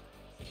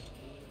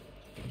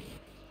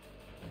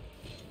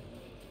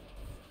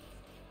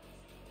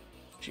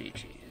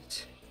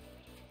 GG's.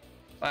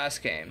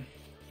 Last game.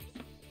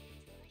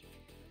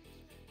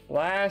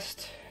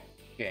 Last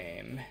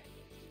game.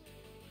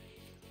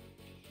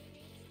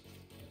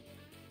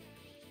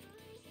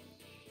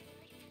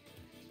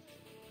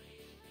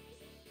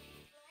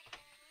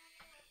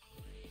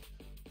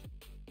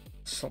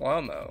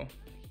 Slow-mo.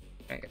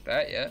 Can't get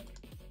that yet.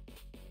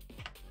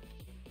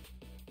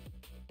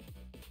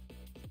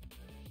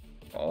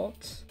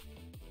 Alt.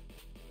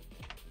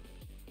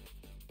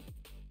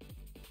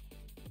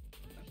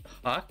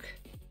 Puck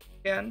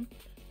again.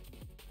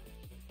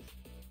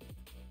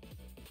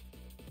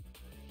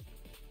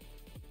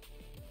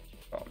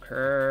 Ball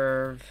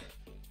curve.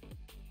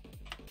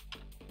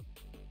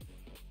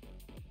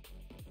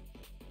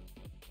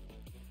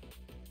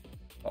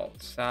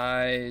 Alt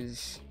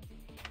size.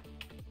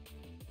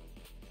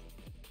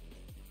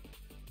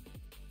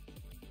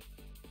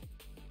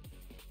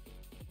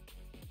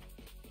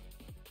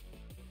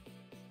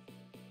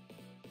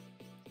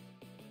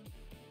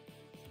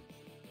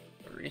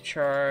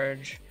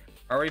 Recharge.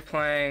 Are we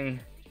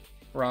playing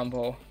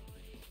Rumble?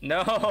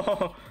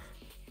 No!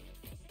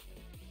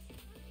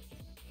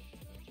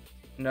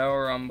 No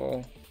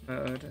Rumble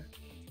mode.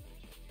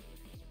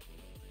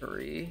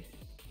 3.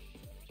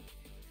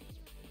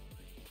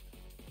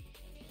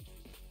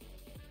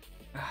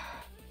 I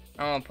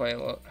don't want to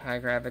play high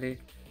gravity.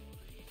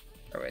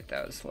 Oh wait,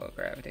 that was low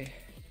gravity.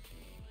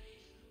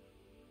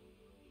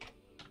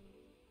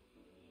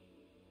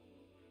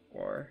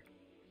 4.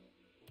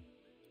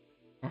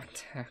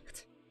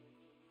 Contact.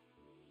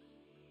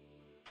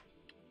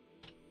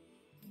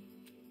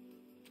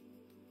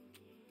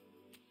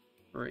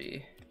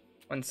 3.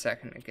 1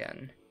 second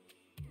again.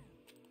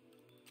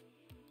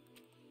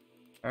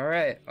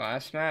 Alright,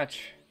 last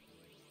match.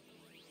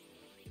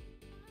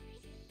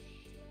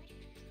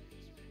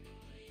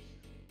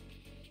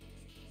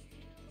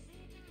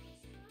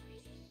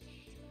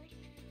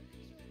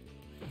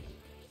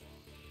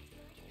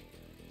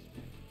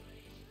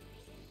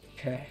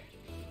 Okay.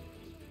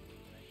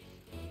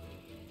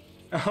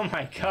 Oh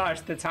my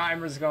gosh, the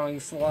timer's going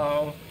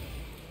slow.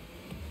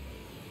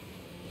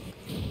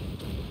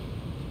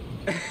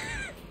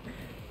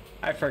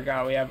 I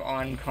forgot we have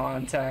on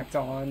contact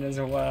on as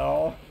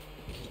well.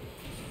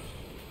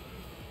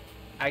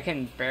 I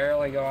can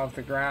barely go off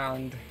the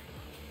ground.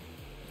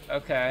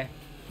 Okay.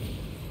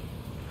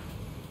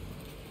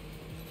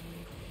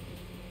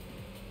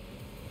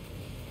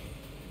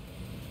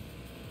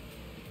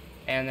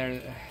 And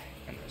there's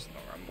no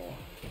rumble.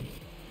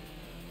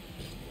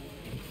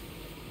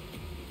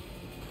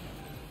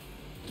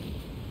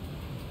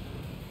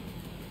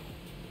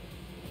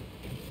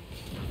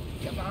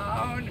 Come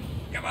on!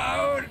 Come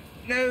on!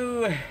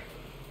 No!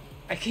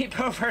 I keep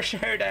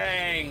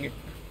overshooting!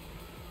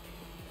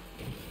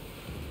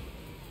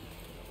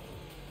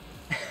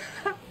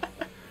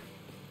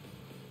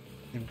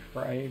 And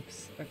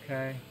cripes.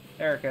 Okay.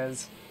 There it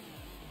goes.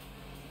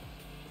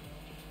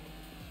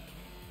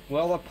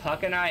 Will the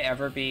puck and I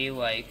ever be,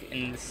 like,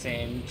 in the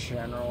same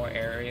general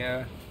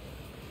area?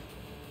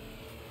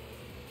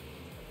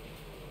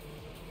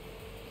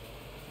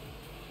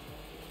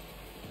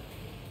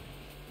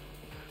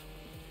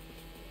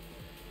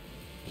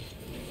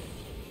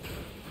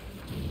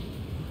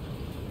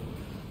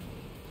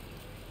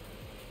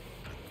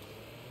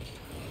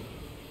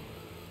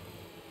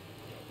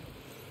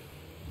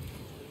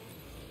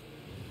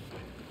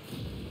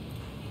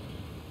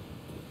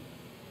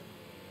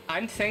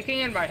 I'm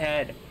thinking in my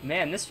head,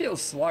 man, this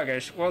feels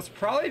sluggish. Well, it's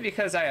probably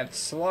because I have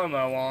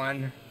slow-mo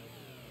on.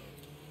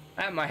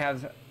 That might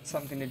have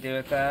something to do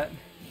with that.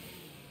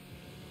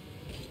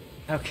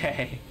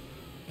 Okay.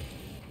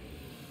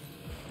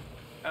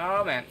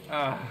 Oh, man.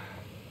 Oh.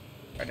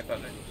 Right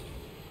above it.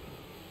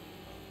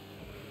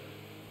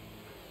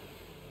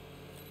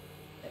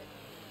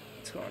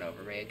 It's going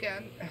over me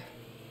again.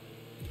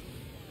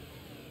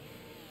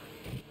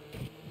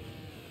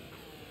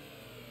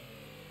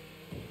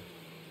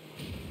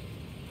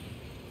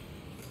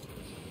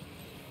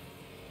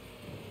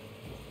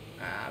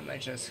 I'm gonna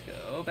just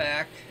go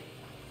back.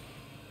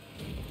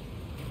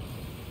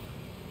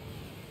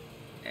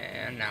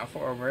 And now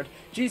forward.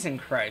 Jeez and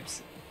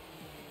cripes.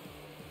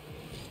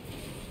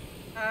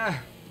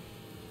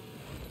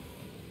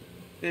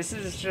 This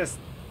is just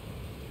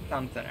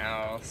something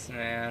else,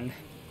 man.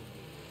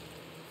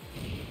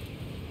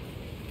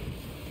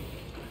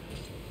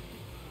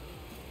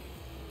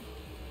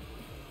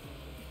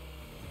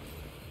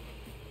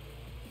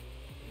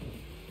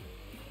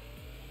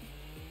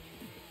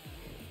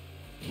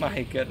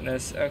 My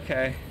goodness,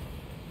 okay.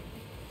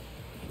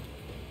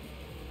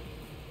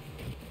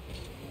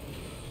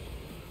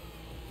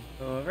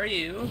 Over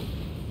you.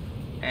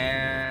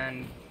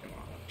 And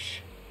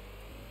demolish.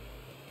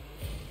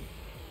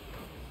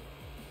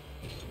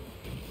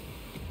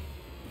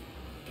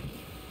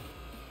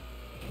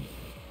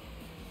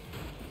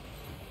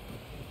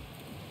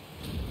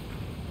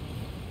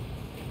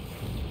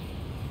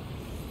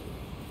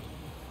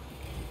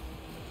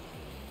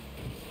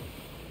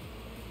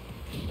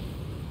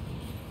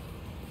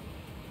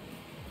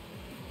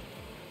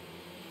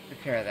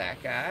 Take care of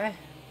that guy.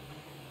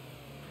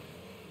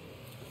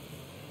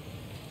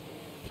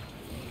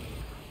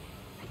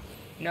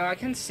 No, I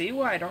can see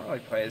why I don't really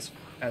play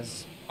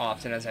as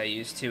often as I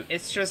used to.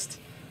 It's just,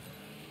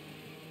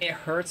 it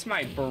hurts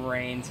my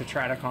brain to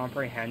try to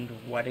comprehend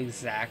what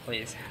exactly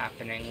is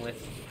happening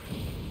with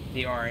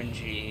the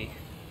RNG.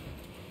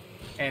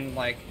 And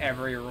like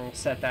every rule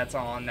set that's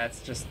on,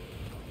 that's just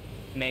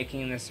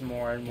making this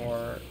more and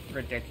more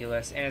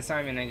ridiculous. And it's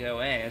not even gonna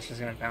go in, it's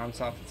just gonna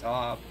bounce off the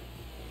top.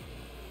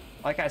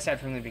 Like I said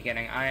from the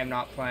beginning, I am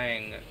not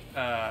playing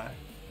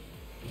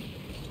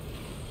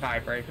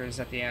tiebreakers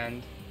at the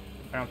end.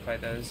 I don't play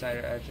those.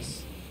 I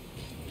just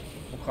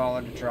will call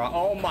it a draw.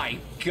 Oh my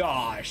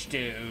gosh,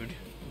 dude.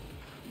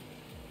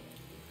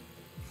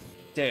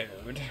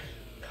 Dude,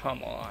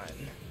 come on.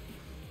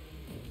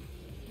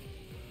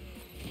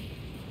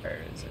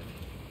 Where is it?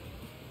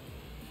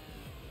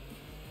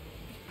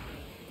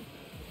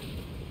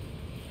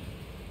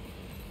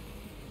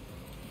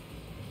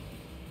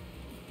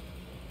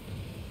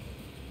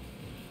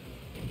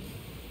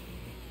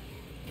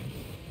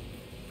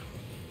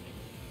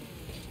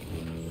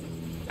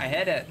 I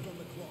hit it.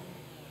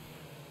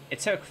 It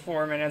took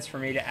 4 minutes for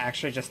me to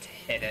actually just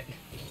hit it.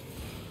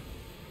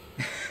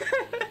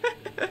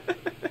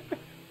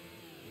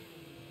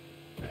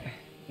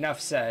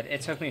 Enough said.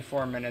 It took me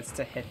 4 minutes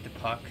to hit the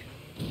puck.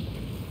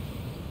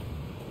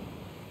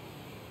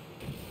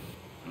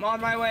 I'm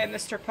on my way,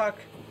 Mr. Puck.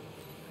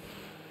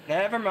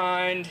 Never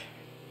mind.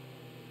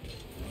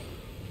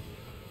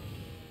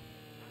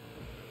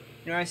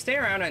 You know, I stay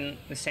around in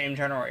the same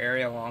general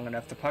area long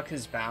enough, the puck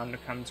is bound to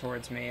come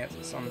towards me at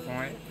some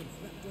point.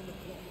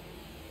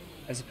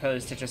 As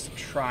opposed to just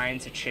trying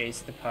to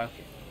chase the puck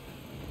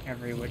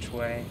every which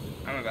way.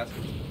 I'm about to...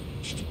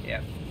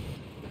 Yep.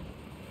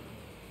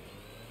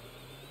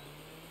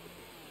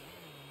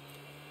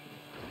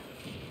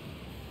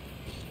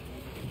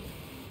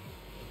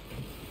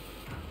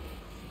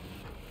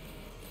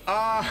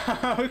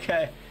 Ah,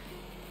 okay.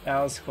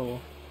 That was cool.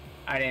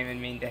 I didn't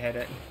even mean to hit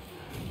it.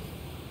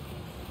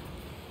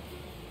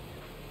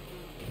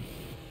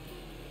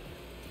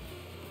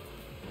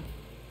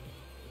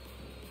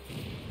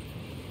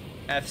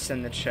 F's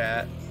in the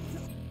chat.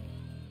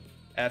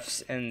 F's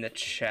in the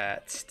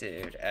chat,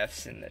 dude.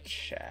 F's in the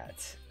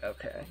chat.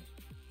 Okay.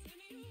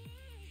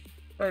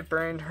 My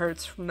brain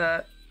hurts from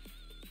that.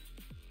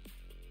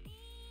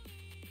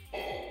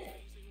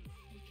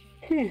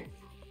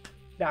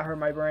 That hurt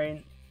my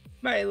brain.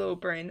 My little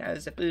brain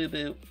has a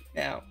boo-boo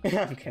now.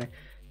 I'm kidding.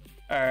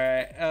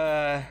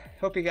 Alright,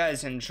 hope you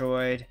guys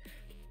enjoyed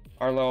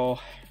our little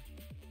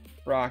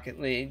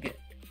Rocket League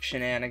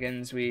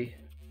shenanigans we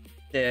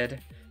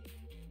did.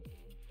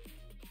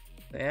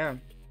 Yeah,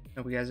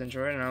 hope you guys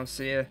enjoyed, and I'll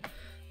see you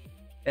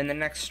in the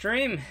next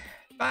stream.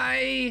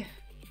 Bye!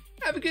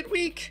 Have a good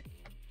week!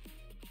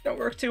 Don't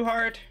work too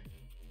hard.